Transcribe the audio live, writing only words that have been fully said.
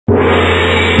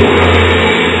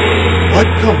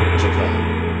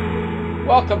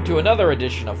welcome to another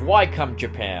edition of Why Come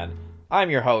Japan. I'm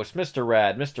your host, Mr.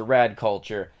 Rad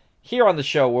Culture, here on the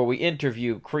show where we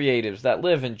interview creatives that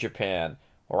live in Japan,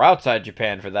 or outside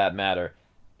Japan for that matter,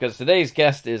 because today's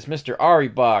guest is Mr. Ari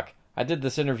Bach. I did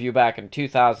this interview back in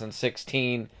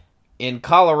 2016 in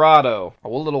Colorado, a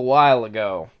little while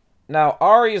ago. Now,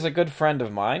 Ari is a good friend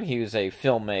of mine. He was a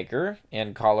filmmaker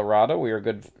in Colorado. We were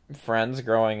good friends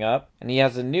growing up. And he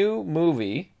has a new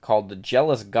movie called The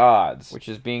Jealous Gods, which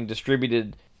is being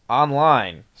distributed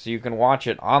online, so you can watch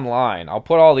it online. I'll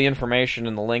put all the information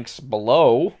in the links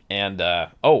below. And,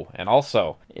 and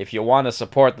also, if you want to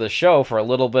support the show for a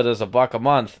little bit as $1 a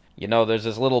month, there's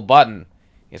this little button.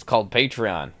 It's called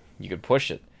Patreon. You can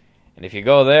push it. And if you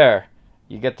go there,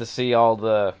 you get to see all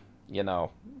the,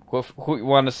 who you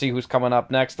want to see who's coming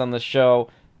up next on the show,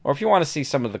 or if you want to see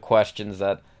some of the questions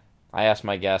that I asked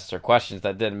my guests, or questions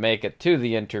that didn't make it to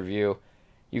the interview,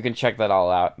 you can check that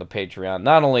all out in the Patreon.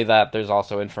 Not only that, there's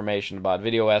also information about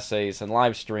video essays and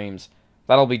live streams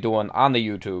that I'll be doing on the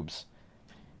YouTubes.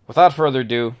 Without further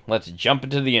ado, let's jump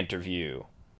into the interview.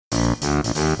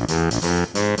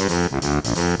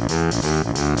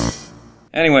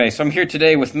 Anyway, so I'm here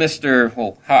today with Mr.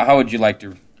 Well, how would you like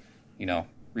to,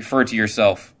 refer to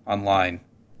yourself online?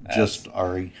 Just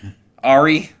Ari.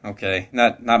 Ari? Okay.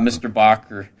 Not Mr. Bach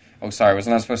or... Oh, sorry. Was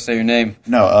I not supposed to say your name?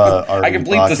 No, Ari I can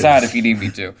bleep this out if you need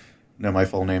me to. No, my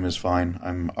full name is fine.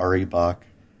 I'm Ari Bach.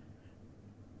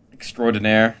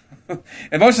 Extraordinaire.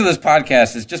 And most of this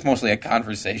podcast is just mostly a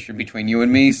conversation between you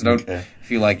and me, so don't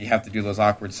feel like you have to do those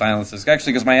awkward silences.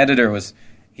 Actually, because my editor was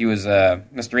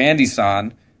Mr.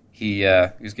 Andy-san. He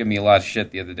was giving me a lot of shit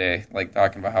the other day, like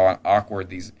talking about how awkward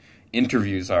these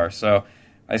interviews are. So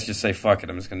I just say, fuck it,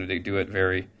 I'm just going to do it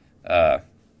very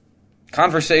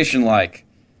conversation-like.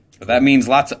 But that means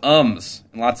lots of ums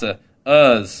and lots of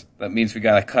uhs. That means we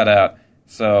got to cut out.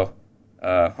 So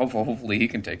hopefully he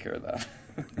can take care of that.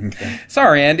 Okay.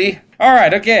 Sorry, Andy. All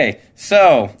right, okay.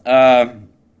 So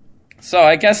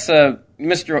I guess,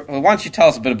 Mr. Why don't you tell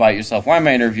us a bit about yourself? Why am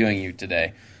I interviewing you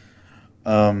today?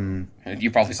 You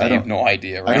probably say you have no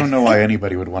idea, right? I don't know why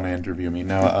anybody would want to interview me.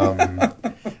 No,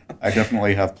 I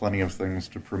definitely have plenty of things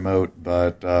to promote,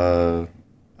 but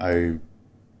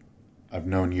I've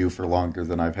known you for longer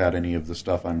than I've had any of the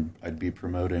stuff I'd be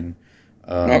promoting.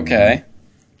 Okay.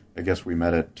 I guess we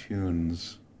met at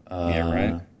Tunes. Yeah,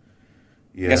 right.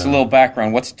 Yeah. I guess a little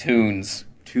background. What's Tunes?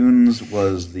 Tunes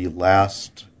was the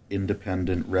last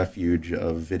independent refuge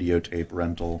of videotape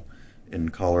rental in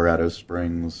Colorado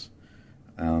Springs.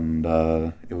 And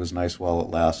it was nice while it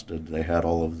lasted. They had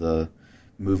all of the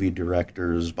movie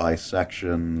directors by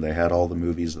section. They had all the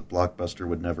movies that Blockbuster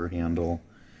would never handle.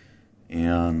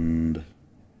 And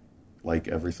like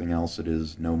everything else, it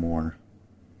is no more.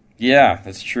 Yeah,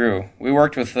 that's true. We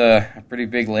worked with a pretty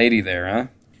big lady there, huh?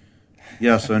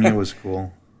 Yeah, Sonia was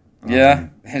cool. Yeah,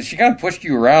 and she kind of pushed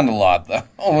you around a lot, though.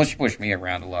 Almost she pushed me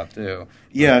around a lot, too.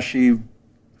 Yeah, she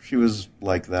was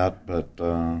like that, but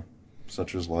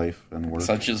such is life and work.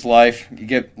 Such is life. You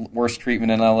get worse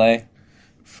treatment in L.A.?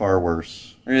 Far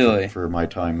worse. Really? For my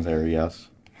time there, yes.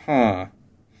 Huh.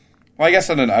 Well, I guess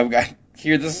I don't know. I've got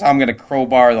here. This is how I'm going to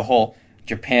crowbar the whole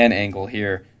Japan angle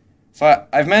here. So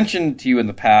I've mentioned to you in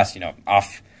the past,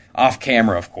 off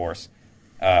camera, of course,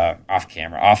 off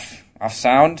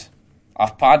sound,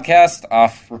 off podcast,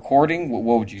 off recording.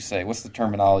 What would you say? What's the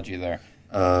terminology there?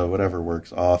 Whatever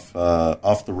works. Off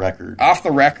the record. Off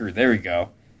the record. There we go.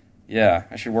 Yeah,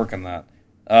 I should work on that.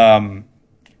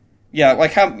 Yeah,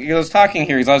 like how I was talking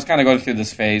here, because I was kind of going through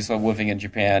this phase of living in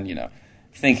Japan,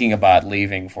 thinking about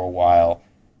leaving for a while,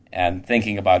 and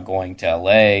thinking about going to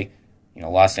L.A.,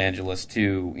 Los Angeles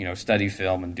to, study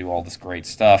film and do all this great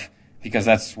stuff, because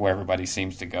that's where everybody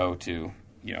seems to go to,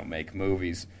 make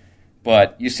movies.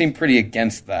 But you seem pretty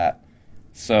against that.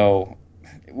 So,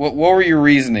 what were your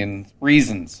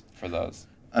reasons for those?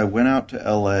 I went out to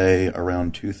L.A.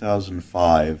 around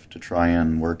 2005 to try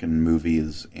and work in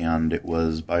movies, and it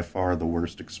was by far the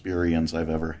worst experience I've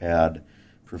ever had,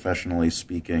 professionally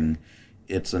speaking.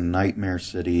 It's a nightmare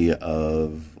city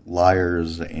of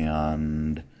liars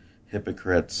and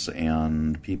hypocrites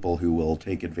and people who will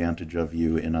take advantage of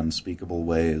you in unspeakable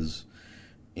ways.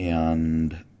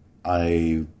 And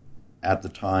at the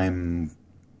time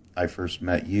I first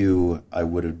met you, I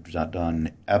would have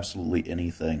done absolutely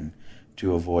anything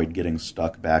to avoid getting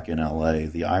stuck back in LA.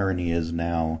 The irony is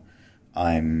now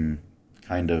I'm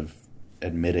kind of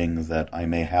admitting that I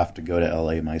may have to go to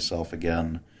LA myself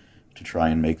again to try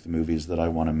and make the movies that I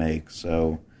want to make.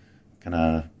 So kind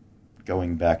of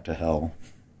going back to hell.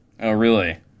 Oh,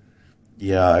 really?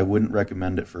 Yeah, I wouldn't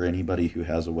recommend it for anybody who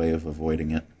has a way of avoiding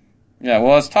it. Yeah,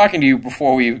 well, I was talking to you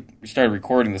before we started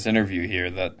recording this interview here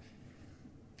that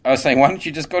I was saying, why don't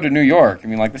you just go to New York? I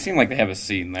mean, like, they seem like they have a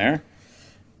scene there.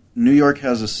 New York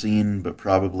has a scene, but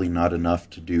probably not enough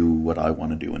to do what I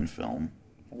want to do in film.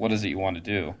 What is it you want to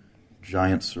do?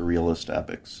 Giant surrealist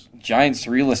epics. Giant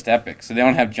surrealist epics. So they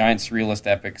don't have giant surrealist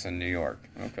epics in New York.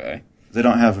 Okay. They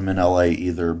don't have them in LA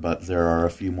either, but there are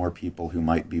a few more people who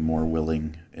might be more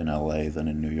willing in LA than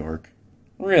in New York.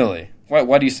 Really?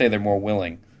 Why do you say they're more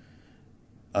willing?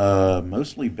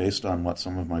 Mostly based on what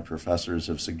some of my professors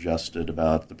have suggested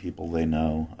about the people they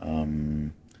know,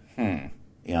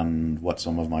 and what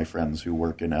some of my friends who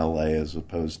work in LA, as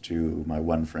opposed to my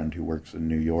one friend who works in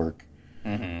New York,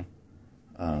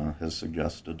 has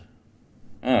suggested.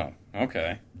 Oh,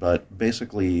 okay. But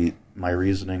basically, my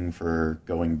reasoning for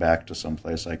going back to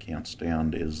someplace I can't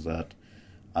stand is that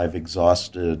I've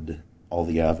exhausted all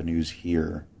the avenues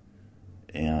here,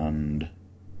 and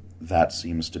that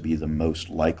seems to be the most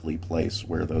likely place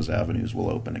where those avenues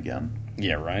will open again.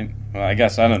 Yeah, right? Well, I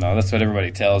guess, I don't know. That's what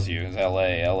everybody tells you, is LA.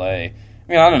 I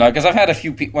mean, I don't know, because I've had a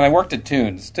few people, when I worked at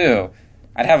Tunes, too,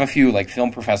 I'd have a few, like,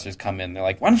 film professors come in. They're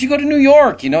like, why don't you go to New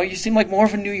York? You know, you seem like more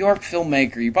of a New York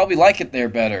filmmaker. You probably like it there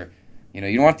better. You know,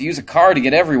 you don't have to use a car to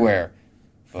get everywhere.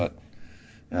 But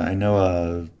I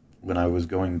know when I was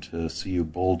going to CU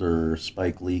Boulder,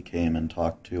 Spike Lee came and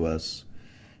talked to us.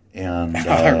 And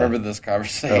I remember this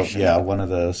conversation. Oh, yeah, one of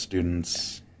the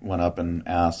students went up and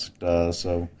asked,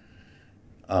 I'm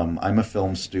a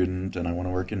film student and I want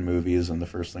to work in movies. And the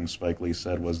first thing Spike Lee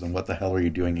said was, then what the hell are you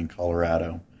doing in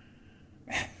Colorado?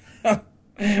 Well,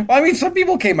 I mean, some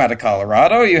people came out of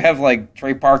Colorado. You have, like,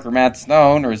 Trey Parker, Matt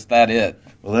Stone, or is that it?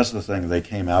 Well, that's the thing. They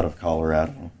came out of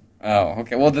Colorado. Oh,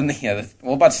 okay. Well, then, yeah.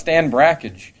 What about Stan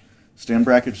Brakhage? Stan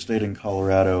Brakhage stayed in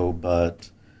Colorado, but,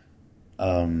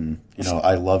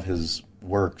 I love his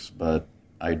works, but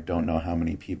I don't know how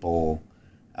many people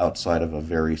outside of a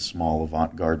very small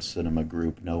avant-garde cinema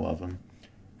group know of him.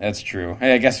 That's true.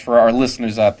 Hey, I guess for our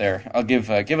listeners out there, I'll give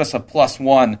us a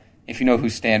 +1 if you know who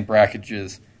Stan Brakhage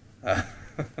is.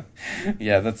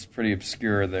 Yeah, that's pretty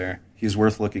obscure there. He's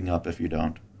worth looking up if you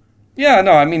don't. Yeah,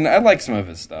 no, I mean, I like some of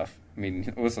his stuff. I mean,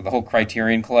 what was it, the whole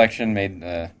Criterion Collection made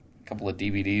a couple of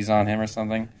DVDs on him or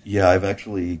something? Yeah, I've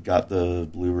actually got the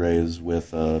Blu-rays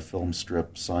with a film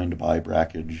strip signed by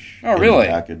Brakhage. Oh, really?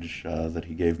 In the package that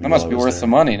he gave me. That must be worth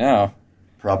some money now.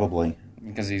 Probably.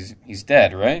 Because he's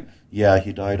dead, right? Yeah,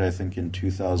 he died, I think, in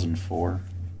 2004.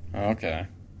 Oh, okay.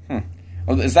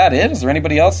 Well, is that it? Is there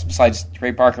anybody else besides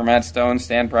Trey Parker, Matt Stone,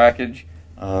 Stan Brakhage?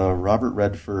 Robert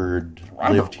Redford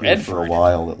lived here for a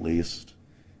while, at least.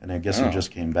 And I guess he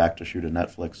just came back to shoot a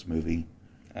Netflix movie.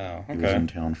 Oh, okay. He was in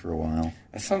town for a while.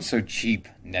 That sounds so cheap,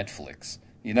 Netflix.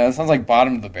 You know, it sounds like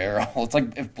bottom of the barrel. It's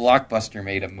like if Blockbuster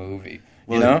made a movie.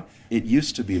 Well, you know? It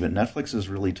used to be, but Netflix is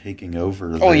really taking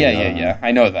over. Oh, yeah.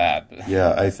 I know that.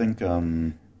 Yeah, I think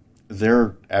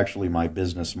they're actually my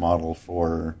business model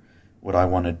for what I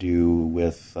want to do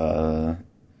with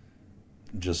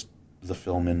just the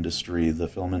film industry. The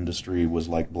film industry was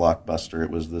like Blockbuster. It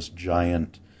was this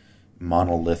giant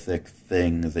monolithic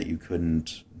thing that you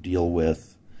couldn't deal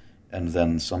with, and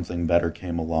then something better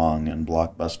came along, and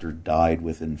Blockbuster died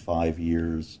within 5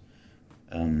 years,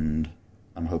 and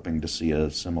I'm hoping to see a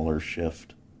similar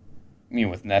shift. You mean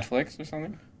with Netflix or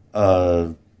something?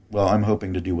 Well, I'm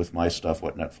hoping to do with my stuff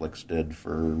what Netflix did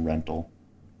for rental.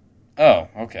 Oh,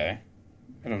 okay.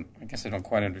 I guess I don't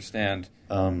quite understand.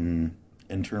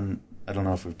 I don't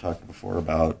know if we've talked before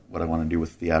about what I want to do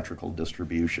with theatrical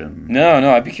distribution.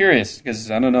 No, I'd be curious, because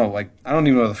I don't know, like, I don't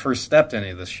even know the first step to any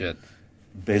of this shit.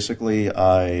 Basically,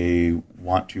 I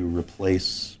want to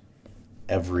replace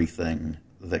everything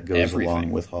that goes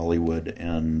along with Hollywood,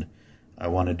 and I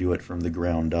want to do it from the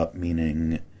ground up,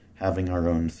 meaning having our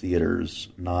own theaters,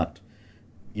 not,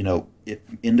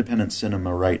 independent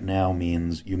cinema right now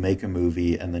means you make a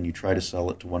movie and then you try to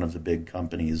sell it to one of the big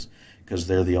companies because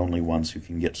they're the only ones who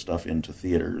can get stuff into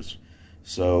theaters.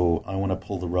 So I want to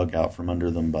pull the rug out from under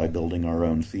them by building our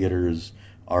own theaters,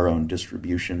 our own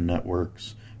distribution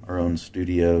networks, our own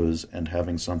studios, and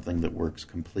having something that works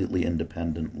completely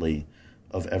independently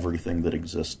of everything that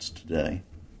exists today.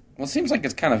 Well, it seems like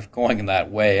it's kind of going in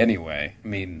that way anyway. I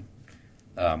mean,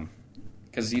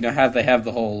 because, they have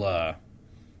the whole,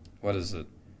 what is it?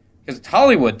 Because it's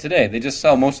Hollywood today. They just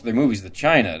sell most of their movies to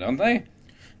China, don't they?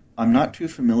 I'm not too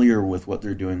familiar with what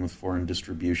they're doing with foreign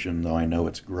distribution, though I know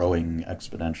it's growing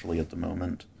exponentially at the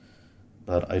moment.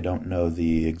 But I don't know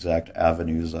the exact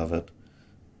avenues of it.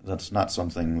 That's not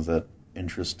something that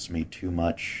interests me too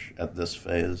much at this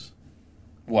phase.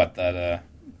 What, that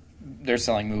they're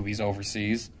selling movies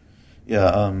overseas?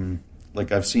 Yeah,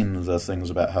 like I've seen the things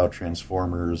about how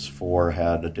Transformers 4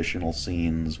 had additional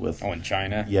scenes with in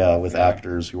China. Yeah, with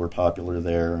actors who were popular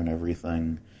there and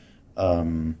everything.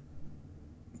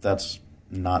 That's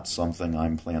not something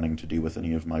I'm planning to do with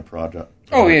any of my projects.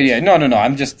 Oh yeah. No.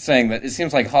 I'm just saying that it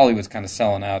seems like Hollywood's kind of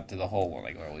selling out to the whole world.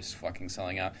 Like they're always fucking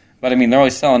selling out. But I mean, they're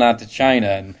always selling out to China.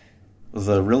 And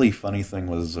the really funny thing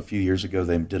was a few years ago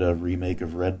they did a remake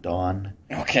of Red Dawn.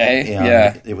 Okay.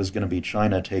 And it was going to be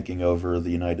China taking over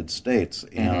the United States,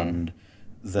 and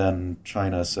then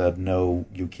China said, no,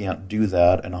 you can't do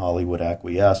that, and Hollywood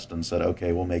acquiesced and said,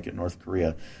 okay, we'll make it North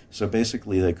Korea. So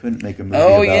basically they couldn't make a movie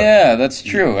about... Oh, yeah, that's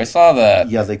true. I saw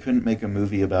that. Yeah, they couldn't make a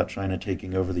movie about China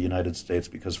taking over the United States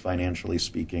because, financially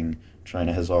speaking,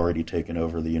 China has already taken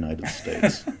over the United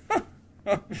States.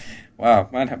 Wow,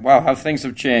 how things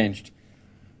have changed.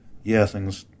 Yeah,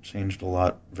 things changed a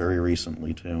lot very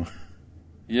recently, too.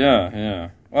 Yeah.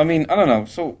 Well, I mean, I don't know.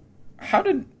 So how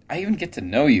did I even get to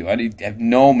know you? I have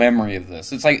no memory of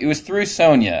this. It's like it was through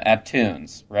Sonia at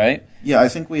Tunes, right? Yeah, I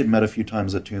think we had met a few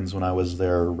times at Tunes when I was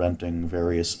there renting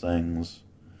various things.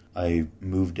 I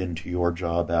moved into your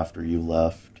job after you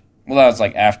left. Well, that was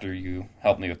like after you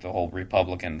helped me with the whole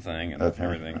Republican thing and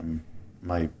everything.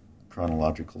 My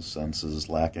chronological sense is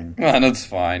lacking. Well, that's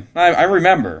fine. I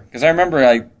remember, because I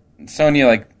remember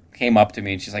Sonia came up to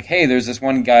me and she's like, hey, there's this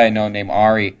one guy I know named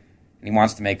Ari, and he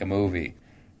wants to make a movie.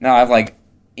 Now,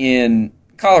 in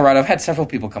Colorado, I've had several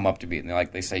people come up to me, and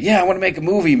they say, yeah, I want to make a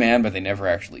movie, man, but they never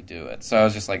actually do it. So I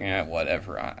was just like,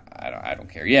 whatever, I don't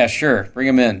care. Yeah, sure, bring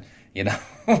him in, And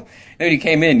when you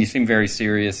came in, you seemed very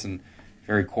serious and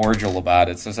very cordial about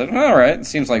it. So I said, all right, it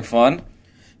seems like fun.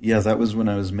 Yeah, that was when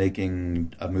I was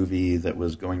making a movie that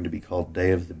was going to be called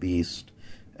Day of the Beast,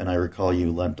 and I recall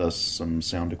you lent us some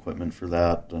sound equipment for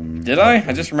that. And did I?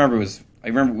 I just remember I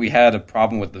remember we had a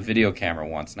problem with the video camera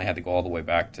once, and I had to go all the way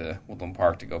back to Woodland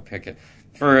Park to go pick it.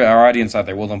 For our audience out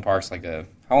there, Woodland Park's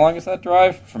how long is that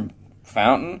drive from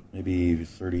Fountain? Maybe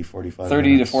 30, 45 30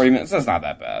 minutes. to 40 minutes. That's not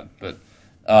that bad. But,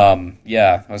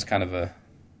 that was kind of a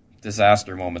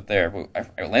disaster moment there.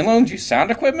 But I loaned you sound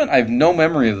equipment? I have no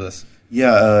memory of this.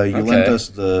 Yeah, you lent us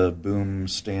the boom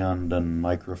stand and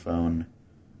microphone.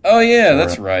 Oh, yeah,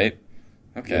 that's right.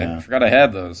 Okay, yeah. I forgot I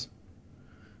had those.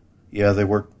 Yeah, they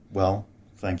work well.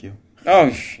 Thank you.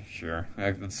 Oh, sure.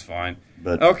 That's fine.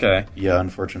 But okay. Yeah,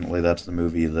 unfortunately, that's the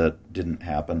movie that didn't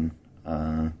happen.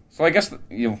 So I guess, all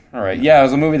right. Yeah, it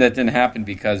was a movie that didn't happen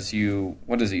because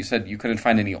what is it? You said you couldn't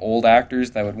find any old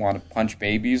actors that would want to punch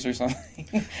babies or something?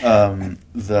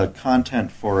 The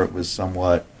content for it was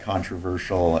somewhat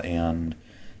controversial, and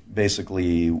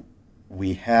basically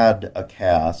we had a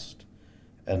cast,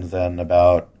 and then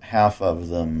about half of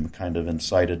them, kind of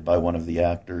incited by one of the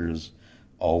actors,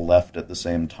 all left at the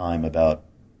same time about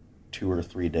 2 or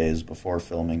 3 days before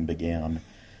filming began.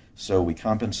 So we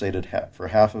compensated for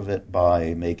half of it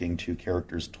by making 2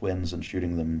 characters twins and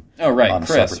shooting them on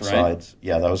Chris, separate sides.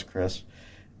 Yeah, that was Chris.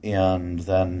 And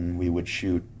then we would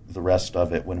shoot the rest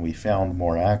of it when we found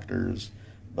more actors,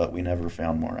 but we never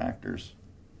found more actors.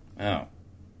 Oh.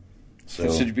 So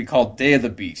it should be called Day of the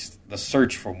Beast, the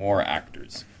search for more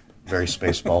actors. Very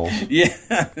Spaceballs.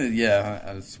 yeah,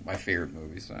 that's my favorite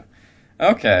movie. So,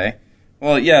 okay,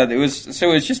 well, yeah, it was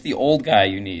just the old guy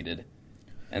you needed,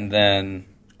 and then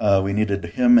we needed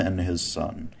him and his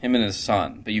son. Him and his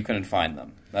son, but you couldn't find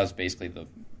them. That was basically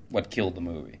what killed the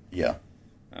movie. Yeah.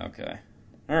 Okay.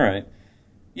 All right.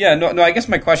 Yeah. No. I guess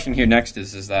my question here next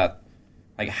is that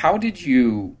how did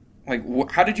you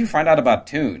find out about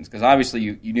Tunes? Because obviously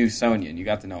you knew Sonia and you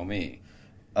got to know me.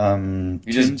 You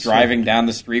just driving down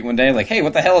the street one day, hey,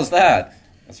 what the hell is that?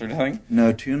 That sort of thing?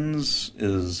 No, Tunes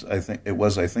is, I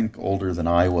think, older than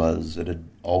I was. It had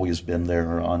always been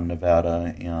there on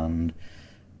Nevada, and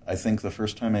I think the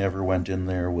first time I ever went in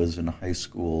there was in high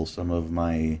school. Some of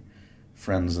my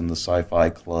friends in the sci-fi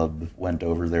club went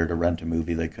over there to rent a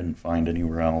movie they couldn't find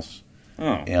anywhere else.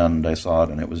 Oh. And I saw it,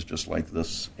 and it was just like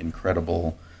this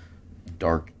incredible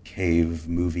dark cave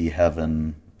movie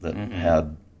heaven that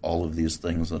had all of these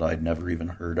things that I'd never even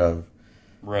heard of.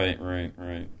 Right.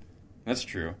 That's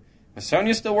true. Was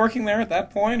Sonia still working there at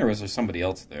that point, or was there somebody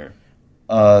else there?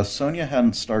 Sonia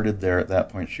hadn't started there at that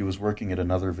point. She was working at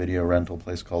another video rental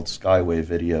place called Skyway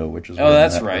Video, which is... Oh,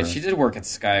 that's right. She did work at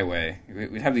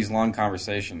Skyway. We'd have these long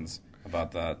conversations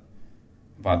about that.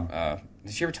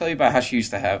 Did she ever tell you about how she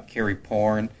used to carry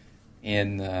porn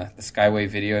in the Skyway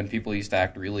Video, and people used to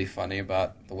act really funny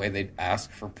about the way they'd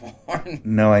ask for porn?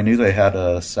 No, I knew they had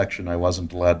a section I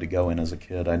wasn't allowed to go in as a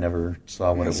kid. I never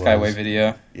saw what it was. Skyway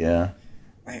Video? Yeah.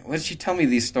 What did she tell me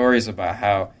these stories about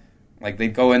how Like,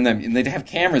 they'd go in them, and they'd have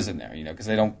cameras in there, because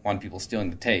they don't want people stealing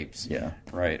the tapes. Yeah.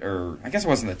 Right? Or, I guess it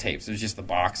wasn't the tapes, it was just the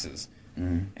boxes.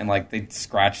 Mm. And, like, they'd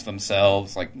scratch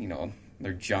themselves, like,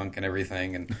 their junk and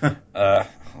everything. And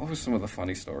what were some of the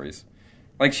funny stories?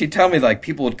 Like, she'd tell me, like,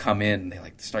 people would come in, and they,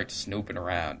 like, start snooping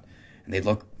around. And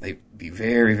they'd be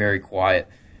very, very quiet.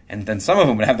 And then some of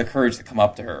them would have the courage to come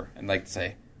up to her and, like,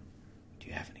 say, do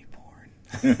you have any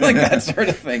porn? Like, that sort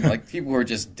of thing. Like, people were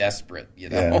just desperate,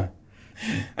 Yeah.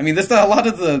 I mean, a lot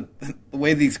of the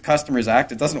way these customers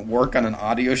act, it doesn't work on an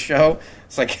audio show,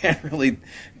 so I can't really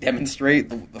demonstrate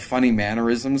the funny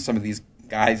mannerisms some of these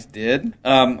guys did.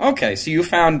 Okay, so you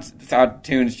found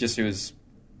Tunes just it was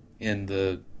in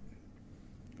the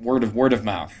word of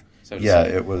mouth, so to say.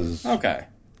 It was okay.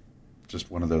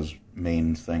 Just one of those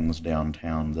main things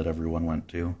downtown that everyone went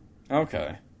to.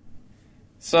 Okay.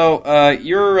 So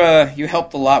you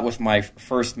helped a lot with my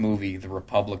first movie, The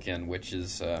Republican, which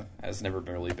has never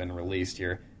really been released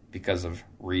here because of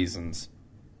reasons.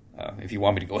 If you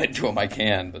want me to go into them, I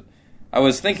can. But I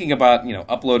was thinking about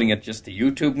uploading it just to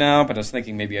YouTube now. But I was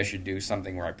thinking maybe I should do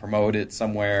something where I promote it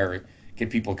somewhere, or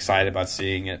get people excited about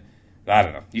seeing it. I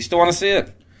don't know. You still want to see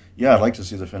it? Yeah, I'd like to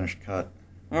see the finished cut.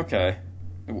 Okay.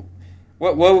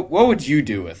 What would you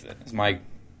do with it? Is my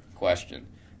question.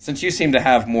 Since you seem to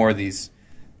have more of these.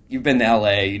 You've been to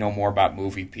L.A., you know more about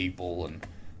movie people and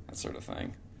that sort of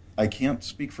thing. I can't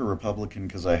speak for Republican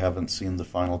because I haven't seen the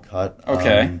final cut.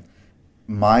 Okay.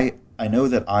 I know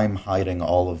that I'm hiding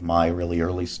all of my really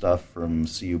early stuff from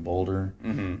CU Boulder.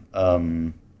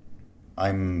 Mm-hmm.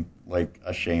 I'm, like,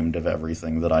 ashamed of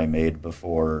everything that I made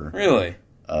before... Really?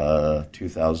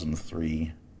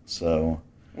 2003, so...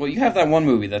 Well, you have that one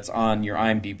movie that's on your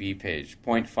IMDb page,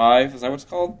 .5, is that what it's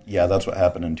called? Yeah, that's what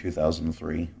happened in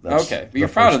 2003. Okay, but you're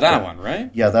proud of that one, right?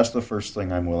 Yeah, that's the first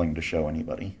thing I'm willing to show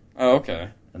anybody. Oh, okay.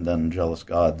 And then Jealous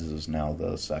Gods is now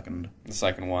the second. The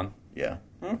second one? Yeah.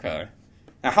 Okay.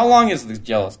 Now, how long is the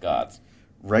Jealous Gods?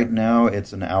 Right now,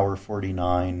 it's an hour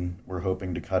 49. We're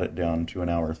hoping to cut it down to an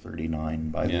hour 39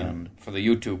 by the end. For the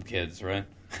YouTube kids, right?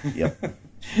 Yep.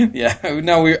 Yeah.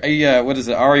 No, what is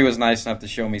it? Ari was nice enough to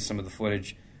show me some of the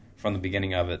footage from the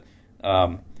beginning of it.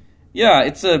 Yeah,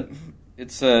 it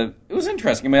was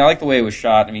interesting. I mean, I like the way it was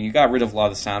shot. I mean, you got rid of a lot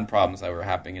of the sound problems that were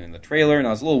happening in the trailer, and I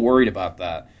was a little worried about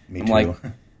that. Me I'm too.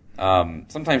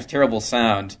 Like, sometimes terrible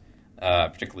sound,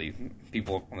 particularly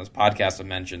people on this podcast have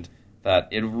mentioned, that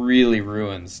it really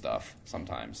ruins stuff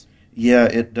sometimes. Yeah,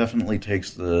 it definitely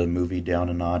takes the movie down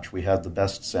a notch. We had the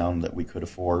best sound that we could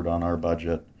afford on our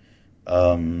budget,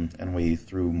 and we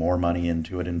threw more money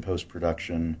into it in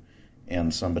post-production,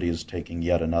 and somebody is taking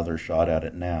yet another shot at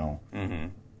it now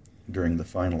during the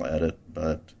final edit,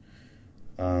 but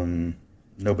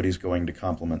nobody's going to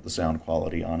compliment the sound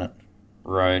quality on it.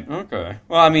 Right, okay.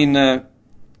 Well, I mean,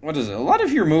 what is it? A lot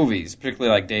of your movies,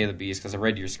 particularly like Day of the Beast, because I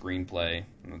read your screenplay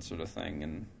and that sort of thing,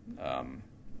 and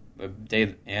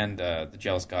the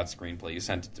Jealous God screenplay, you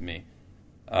sent it to me.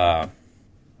 What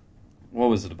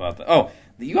was it about that? Oh,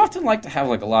 you often like to have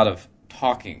like a lot of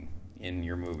talking in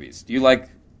your movies. Do you like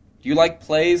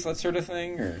plays, that sort of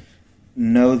thing, or?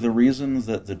 No, the reason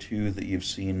that the two that you've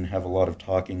seen have a lot of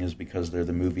talking is because they're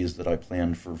the movies that I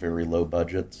planned for very low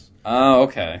budgets. Oh,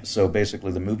 okay. So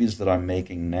basically the movies that I'm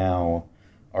making now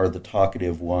are the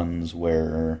talkative ones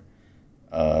where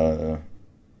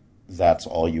that's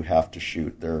all you have to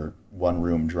shoot. They're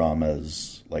one-room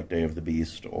dramas like Day of the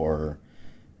Beast, or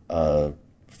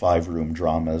five-room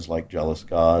dramas like Jealous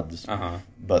Gods.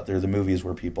 But they're the movies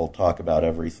where people talk about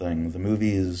everything. The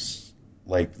movies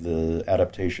like the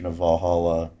adaptation of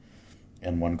Valhalla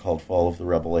and one called Fall of the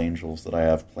Rebel Angels that I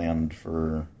have planned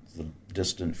for the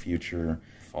distant future.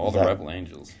 Fall of the Rebel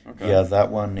Angels. Okay. Yeah, that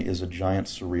one is a giant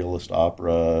surrealist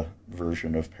opera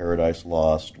version of Paradise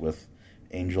Lost with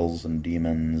angels and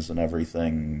demons and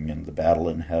everything, and the battle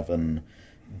in heaven,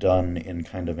 done in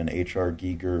kind of an H.R.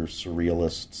 Giger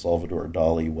surrealist Salvador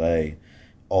Dali way.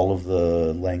 All of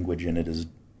the language in it is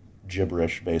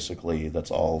gibberish, basically.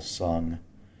 That's all sung.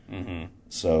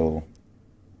 So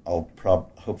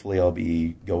hopefully I'll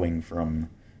be going from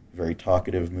very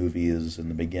talkative movies in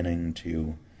the beginning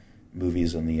to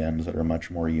movies in the end that are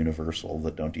much more universal,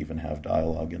 that don't even have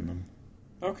dialogue in them.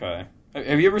 Okay.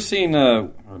 Have you ever seen,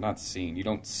 or not seen, you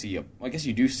don't see I guess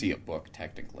you do see a book,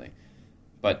 technically.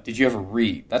 But did you ever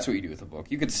read? That's what you do with a book.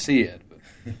 You could see it. But,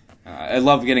 I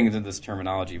love getting into this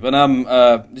terminology. But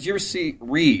did you ever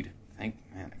read? I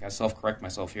gotta self-correct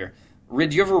myself here.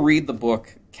 Did you ever read the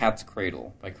book Cat's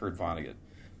Cradle by Kurt Vonnegut?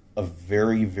 A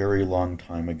very, very long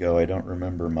time ago. I don't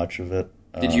remember much of it.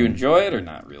 Did you enjoy it or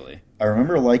not really? I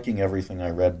remember liking everything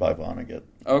I read by Vonnegut.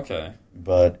 Okay.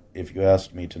 But if you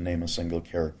asked me to name a single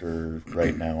character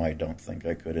right now, I don't think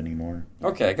I could anymore.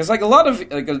 Okay, because like a lot of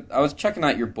I was checking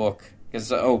out your book because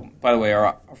by the way,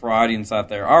 for our audience out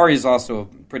there, Ari is also a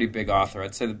pretty big author.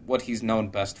 I'd say that what he's known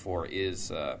best for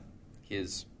is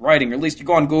his writing. Or at least you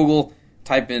go on Google,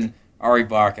 type in Ari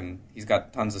Bach, and he's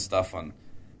got tons of stuff on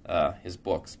his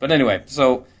books. But anyway,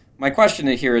 so my question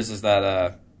here is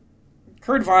that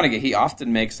Kurt Vonnegut, he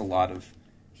often makes a lot of.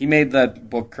 He made that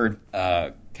book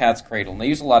Cat's Cradle, and they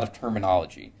use a lot of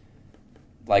terminology.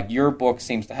 Like your book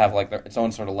seems to have like its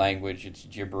own sort of language. It's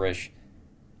gibberish,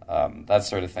 that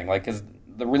sort of thing. Like, because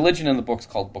the religion in the book's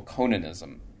called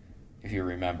Baconanism, if you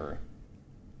remember.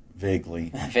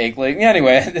 Vaguely. Vaguely. Yeah,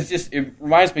 anyway, it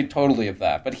reminds me totally of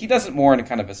that. But he does it more in a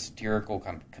kind of a satirical,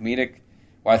 kind of comedic.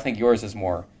 Well, I think yours is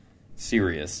more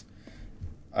serious.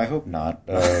 I hope not.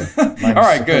 Mine's all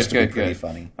right, good. Pretty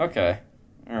funny. Okay,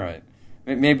 all right.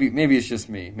 Maybe it's just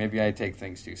me. Maybe I take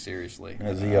things too seriously.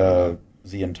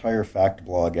 The entire fact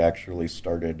blog actually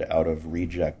started out of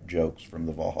reject jokes from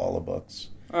the Valhalla books.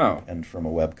 Oh. And from a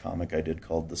webcomic I did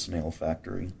called The Snail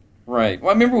Factory. Right.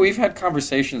 Well, I remember we've had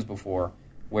conversations before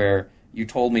where you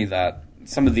told me that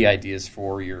some of the ideas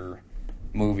for your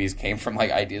movies came from like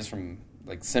ideas from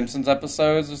like Simpsons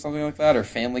episodes or something like that, or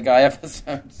Family Guy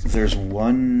episodes. There's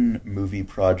one movie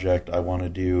project I want to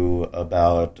do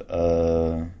about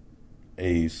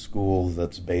a school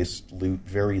that's based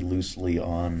very loosely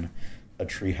on a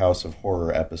Treehouse of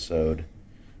Horror episode.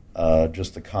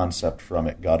 Just the concept from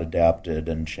it got adapted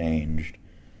and changed.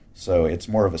 So it's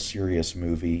more of a serious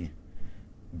movie,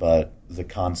 but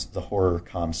the horror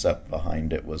concept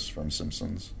behind it was from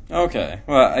Simpsons. Okay.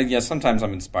 Well, sometimes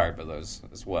I'm inspired by those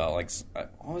as well. Like,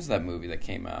 what was that movie that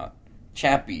came out?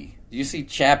 Chappie. Did you see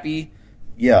Chappie?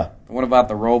 Yeah. The one about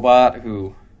the robot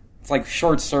who... It's like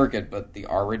Short Circuit, but the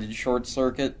R-rated Short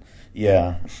Circuit.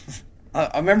 Yeah.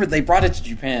 I remember they brought it to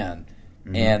Japan,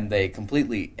 and they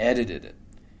completely edited it.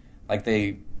 Like,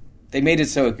 they made it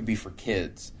so it could be for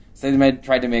kids. So they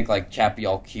tried to make, like, Chappie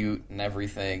all cute and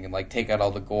everything, and, like, take out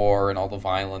all the gore and all the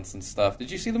violence and stuff.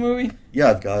 Did you see the movie? Yeah,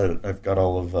 I've got it. I've got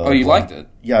all of... you liked it?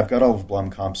 Yeah, I've got all of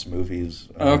Blomkamp's movies.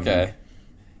 Okay.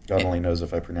 God only knows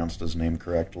if I pronounced his name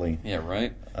correctly. Yeah,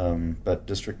 right. But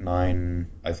District 9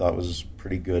 I thought was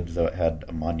pretty good, though it had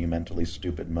a monumentally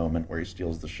stupid moment where he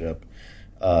steals the ship.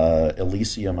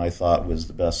 Elysium I thought was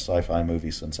the best sci-fi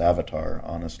movie since Avatar,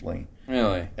 honestly.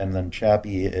 Really? And then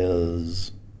Chappie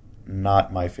is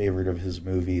not my favorite of his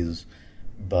movies,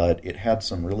 but it had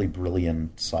some really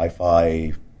brilliant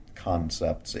sci-fi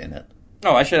concepts in it.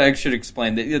 Oh, I should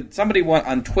explain that somebody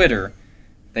on Twitter,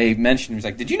 they mentioned, he was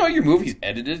like, "Did you know your movie's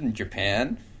edited in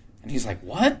Japan?" And he's like,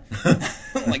 "What?"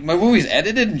 Like, my movie's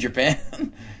edited in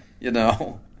Japan? You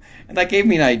know? And that gave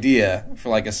me an idea for,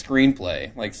 like, a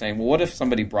screenplay. Like, saying, well, what if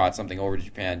somebody brought something over to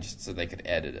Japan just so they could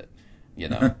edit it? You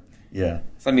know? Yeah.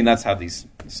 So, I mean, that's how these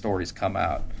stories come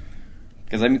out.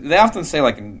 Because, I mean, they often say,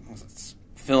 like, in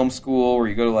film school, where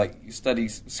you go to, like, you study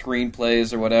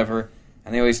screenplays or whatever,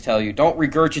 and they always tell you, don't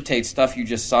regurgitate stuff you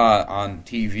just saw on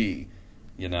TV,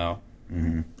 you know?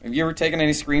 Mm-hmm. Have you ever taken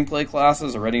any screenplay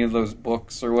classes or read any of those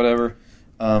books or whatever?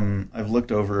 I've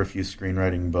looked over a few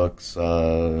screenwriting books,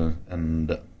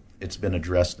 and it's been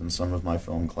addressed in some of my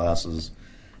film classes.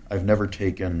 I've never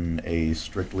taken a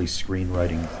strictly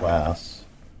screenwriting class.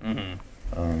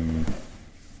 Mm-hmm.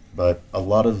 But a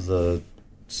lot of the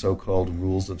so-called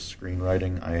rules of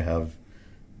screenwriting I have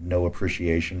no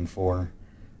appreciation for.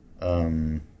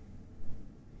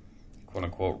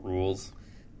 Quote-unquote rules.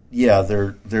 Yeah,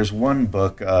 there's one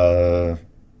book,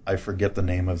 I forget the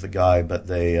name of the guy, but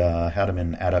they had him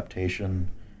in adaptation.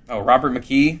 Oh, Robert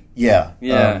McKee? Yeah.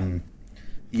 Yeah.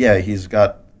 Yeah, he's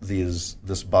got this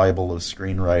Bible of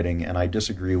screenwriting, and I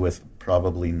disagree with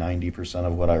probably 90%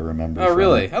 of what I remember. Oh,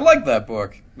 really? I like that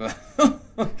book.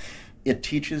 It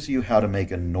teaches you how to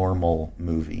make a normal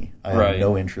movie. I Right. have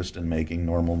no interest in making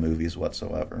normal movies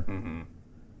whatsoever. Mm-hmm.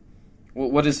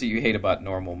 What is it you hate about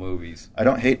normal movies? I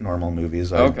don't hate normal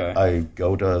movies. Okay. I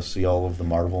go to see all of the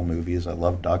Marvel movies. I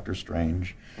love Doctor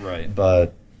Strange. Right.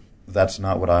 But that's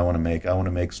not what I want to make. I want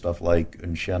to make stuff like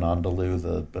Un Chien Andalou,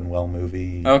 the Buñuel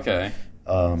movie. Okay.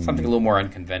 Something a little more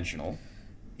unconventional.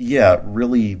 Yeah,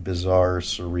 really bizarre,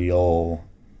 surreal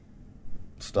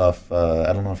stuff.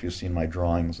 I don't know if you've seen my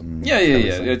drawings. And Yeah.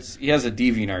 everything. He has a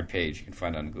DeviantArt page you can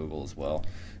find on Google as well.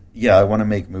 Yeah, I want to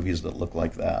make movies that look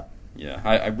like that. Yeah,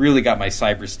 I really got my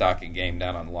cyber stalking game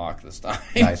down on lock this time.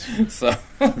 Nice. So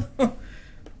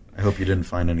I hope you didn't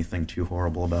find anything too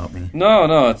horrible about me.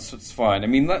 No, it's fine. I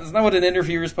mean, isn't that what an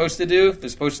interviewer is supposed to do? They're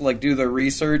supposed to like do their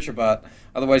research about.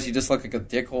 Otherwise, you just look like a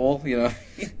dickhole, you know.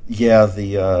 Yeah,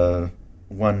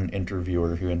 one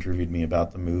interviewer who interviewed me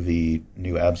about the movie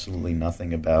knew absolutely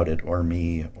nothing about it or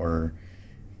me or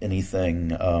anything.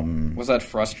 Was that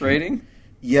frustrating?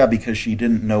 Yeah, because she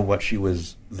didn't know what she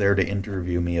was there to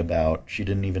interview me about. She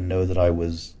didn't even know that I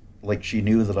was... Like, she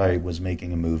knew that I was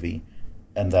making a movie,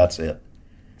 and that's it.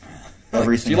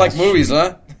 Everything. Do you like movies,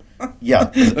 huh? Yeah.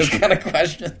 Those kind of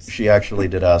questions. She actually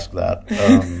did ask that.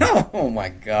 Oh, my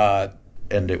God.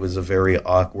 And it was a very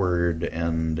awkward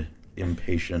and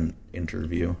impatient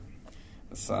interview.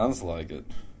 It sounds like it.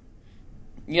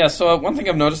 Yeah, so one thing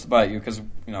I've noticed about you, because,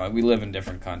 we live in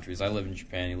different countries. I live in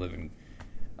Japan, you live in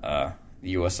the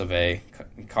US of A,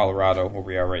 Colorado, where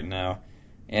we are right now.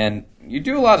 And you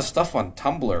do a lot of stuff on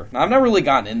Tumblr. Now, I've never really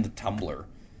gotten into Tumblr.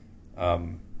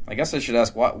 I guess I should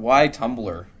ask, why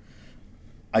Tumblr?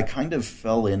 I kind of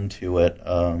fell into it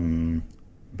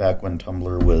back when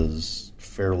Tumblr was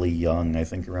fairly young, I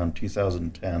think around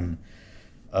 2010.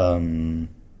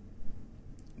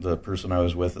 The person I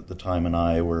was with at the time and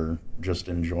I were just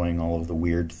enjoying all of the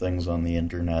weird things on the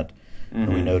internet. Mm-hmm.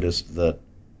 And we noticed that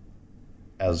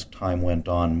as time went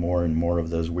on, more and more of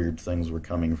those weird things were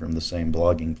coming from the same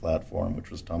blogging platform,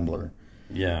 which was Tumblr.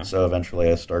 Yeah. So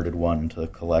eventually I started one to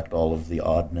collect all of the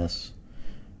oddness.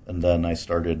 And then I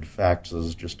started Facts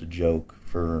as just a joke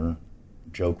for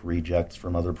joke rejects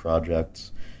from other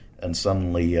projects. And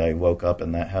suddenly I woke up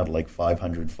and that had like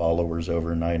 500 followers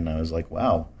overnight, and I was like,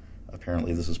 wow,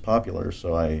 apparently this is popular.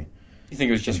 So You think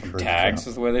it was just from tags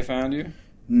is the way they found you?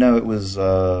 No, it was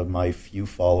my few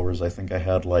followers. I think I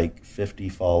had like 50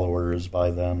 followers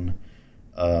by then.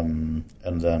 And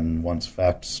then once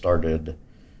Facts started,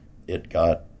 it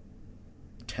got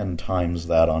 10 times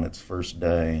that on its first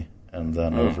day. And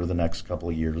then over the next couple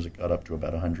of years, it got up to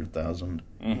about 100,000.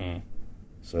 Mm-hmm.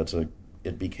 So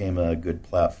it became a good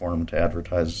platform to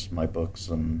advertise my books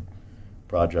and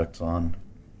projects on.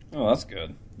 Oh, that's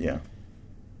good. Yeah.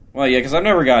 Well, yeah, because I've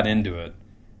never got into it.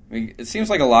 I mean, it seems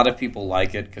like a lot of people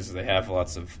like it because they have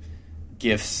lots of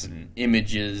GIFs and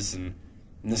images and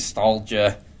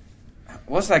nostalgia.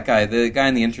 What's that guy? The guy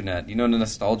on the internet. You know the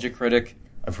Nostalgia Critic?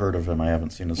 I've heard of him. I haven't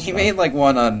seen his stuff. He made like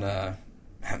one on...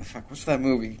 what's that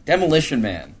movie? Demolition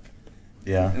Man.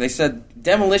 Yeah. And they said,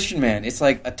 Demolition Man, it's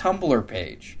like a Tumblr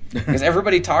page. Because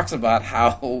everybody talks about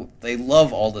how they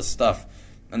love all this stuff.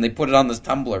 And they put it on this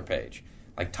Tumblr page.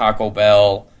 Like Taco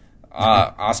Bell,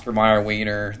 Oscar Mayer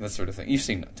Wiener, that sort of thing. You've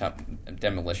seen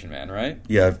Demolition Man, right?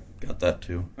 Yeah, I've got that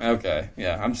too. Okay,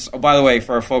 yeah. By the way,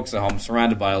 for our folks at home,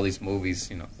 surrounded by all these movies,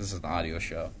 this is an audio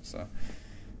show. So,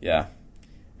 yeah.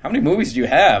 How many movies do you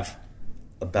have?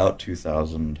 About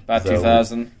 2,000. About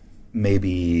 2,000?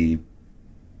 Maybe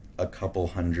a couple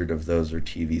hundred of those are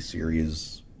TV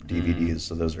series DVDs,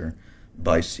 so those are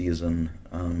by season.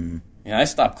 Yeah, I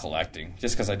stopped collecting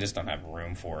just because I just don't have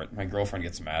room for it. My girlfriend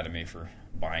gets mad at me for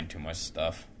buying too much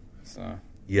stuff. So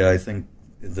yeah, I think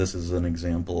this is an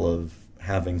example of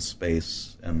having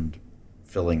space and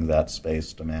filling that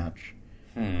space to match.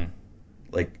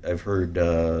 Like, I've heard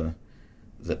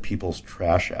that people's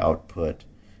trash output,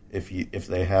 if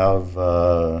they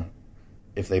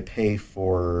pay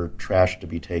for trash to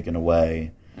be taken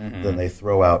away, then they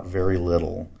throw out very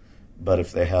little. But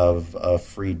if they have a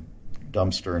free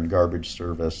dumpster and garbage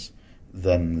service,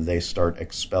 then they start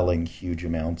expelling huge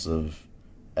amounts of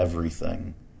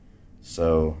everything.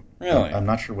 So really? I'm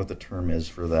not sure what the term is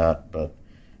for that, but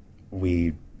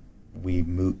we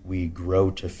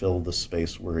grow to fill the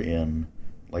space we're in,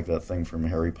 like that thing from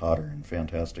Harry Potter and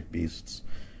Fantastic Beasts,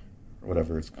 or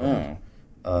whatever it's called.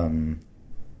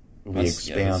 We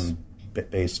expand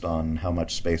based on how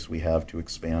much space we have to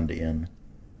expand in.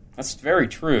 That's very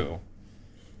true.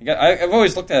 I've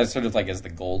always looked at it sort of like as the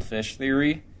goldfish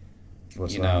theory.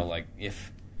 What's that? Like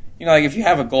if you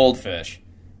have a goldfish,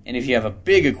 and if you have a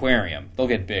big aquarium, they'll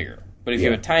get bigger. But if you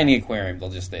have a tiny aquarium,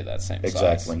 they'll just stay that same size.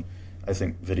 Exactly. I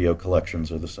think video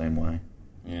collections are the same way.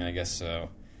 Yeah, I guess so.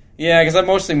 Yeah, because I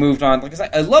mostly moved on. Because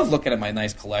I love looking at my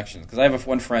nice collections. Because I have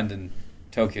one friend in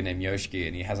Tokyo named Yoshiki,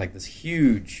 and he has like this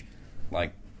huge,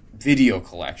 like, video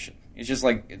collection. It's just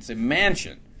like, it's a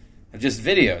mansion of just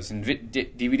videos and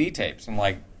DVD tapes. I'm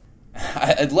like,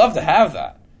 I'd love to have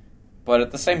that. But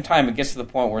at the same time, it gets to the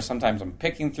point where sometimes I'm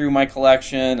picking through my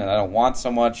collection and I don't want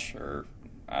so much, or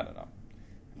I don't know.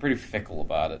 I'm pretty fickle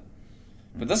about it.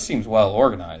 But this seems well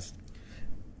organized.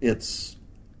 It's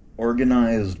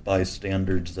organized by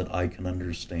standards that I can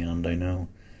understand. I know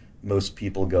most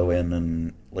people go in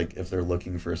and, like, if they're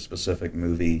looking for a specific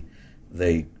movie,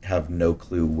 they have no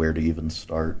clue where to even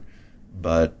start.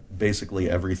 But basically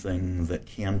everything that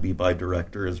can be by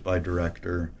director is by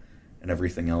director, and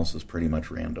everything else is pretty much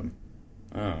random.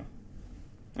 Oh.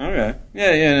 Okay.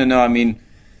 Yeah, no, I mean,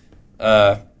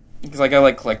 Because, like, I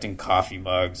like collecting coffee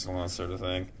mugs and all that sort of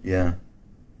thing. Yeah.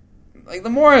 Like, the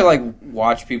more I, like,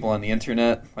 watch people on the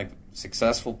internet, like,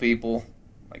 successful people,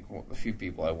 like, a few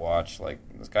people I watch, like,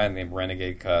 this guy named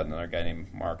Renegade Cut, and another guy named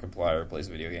Markiplier who plays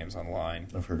video games online.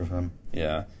 I've heard of him.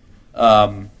 Yeah.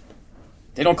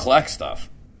 They don't collect stuff.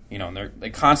 You know, and they're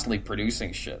constantly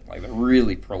producing shit. Like, they're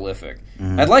really prolific.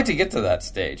 Mm-hmm. I'd like to get to that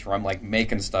stage where I'm, like,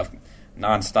 making stuff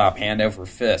nonstop, hand over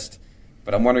fist.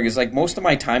 But I'm wondering, is, like, most of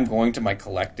my time going to my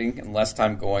collecting and less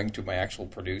time going to my actual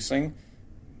producing?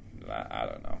 I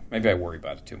don't know. Maybe I worry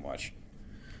about it too much.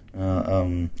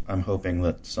 I'm hoping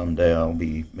that someday I'll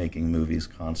be making movies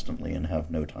constantly and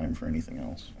have no time for anything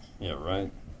else. Yeah,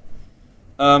 right.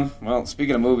 Well,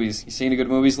 speaking of movies, you seen any good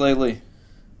movies lately?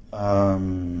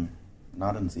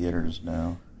 Not in theaters,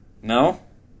 no. No?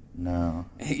 No.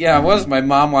 Yeah, it was. My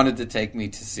mom wanted to take me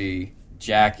to see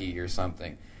Jackie or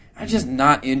something. I'm just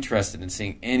not interested in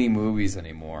seeing any movies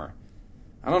anymore.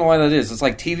 I don't know why that is. It's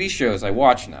like TV shows I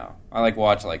watch now. I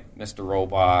watch like Mr.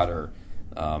 Robot or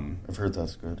I've heard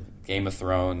that's good. Game of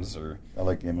Thrones or I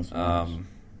like Game of Thrones.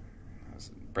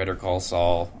 Better Call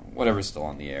Saul, whatever's still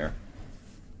on the air.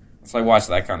 So I watch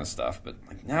that kind of stuff. But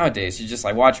like nowadays,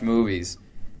 I watch movies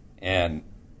and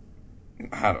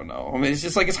I don't know. I mean, it's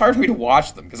just like it's hard for me to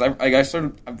watch them because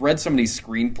I've read so many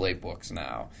screenplay books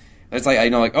now. It's like I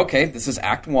know, like, okay, this is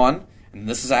Act 1, and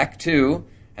this is Act 2,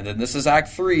 and then this is Act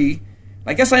 3.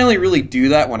 I guess I only really do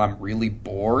that when I'm really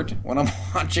bored when I'm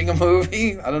watching a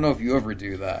movie. I don't know if you ever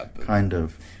do that. But. Kind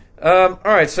of. All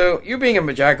right, so you being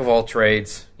a jack of all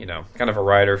trades, kind of a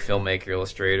writer, filmmaker,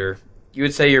 illustrator, you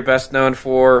would say you're best known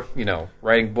for,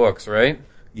 writing books, right?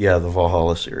 Yeah, the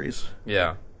Valhalla series.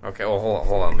 Yeah. Okay, well,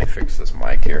 hold on. Let me fix this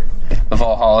mic here. The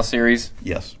Valhalla series?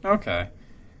 Yes. Okay.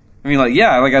 I mean,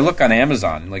 I look on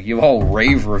Amazon, and, you have all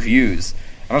rave reviews.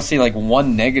 I don't see,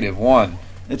 one negative one.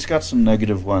 It's got some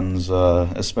negative ones,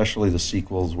 especially the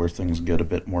sequels where things get a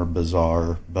bit more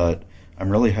bizarre, but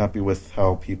I'm really happy with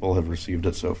how people have received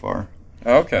it so far.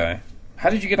 Okay.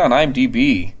 How did you get on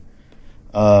IMDb?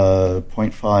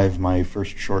 Point 5, my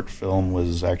first short film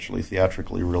was actually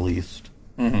theatrically released.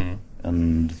 Mm-hmm.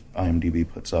 And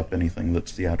IMDb puts up anything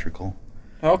that's theatrical.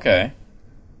 Okay.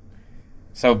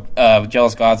 So,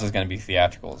 Jealous Gods is going to be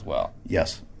theatrical as well?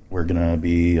 Yes. We're going to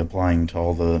be applying to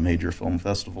all the major film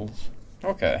festivals.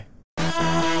 Okay.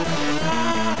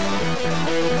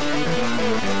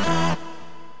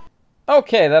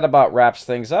 Okay, that about wraps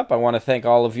things up. I want to thank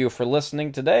all of you for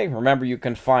listening today. Remember, you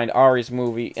can find Ari's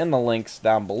movie in the links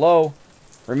down below.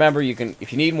 Remember,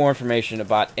 if you need more information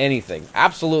about anything,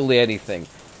 absolutely anything,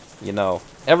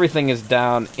 everything is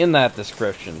down in that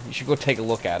description. You should go take a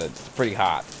look at it. It's pretty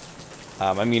hot.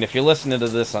 If you're listening to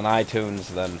this on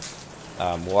iTunes, then,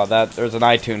 there's an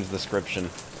iTunes description.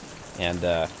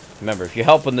 And remember, if you're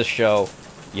helping the show,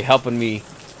 you're helping me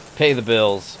pay the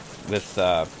bills with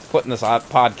putting this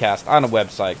podcast on a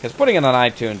website. Because putting it on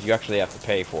iTunes, you actually have to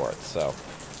pay for it. So,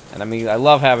 and I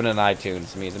love having it on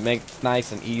iTunes. It makes it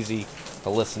nice and easy to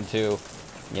listen to.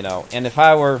 And if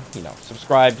I were,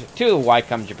 subscribed to the Why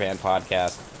Come Japan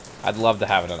podcast, I'd love to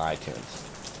have it on iTunes.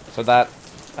 So that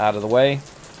out of the way,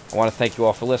 I want to thank you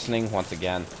all for listening once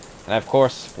again. And of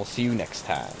course, we'll see you next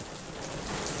time.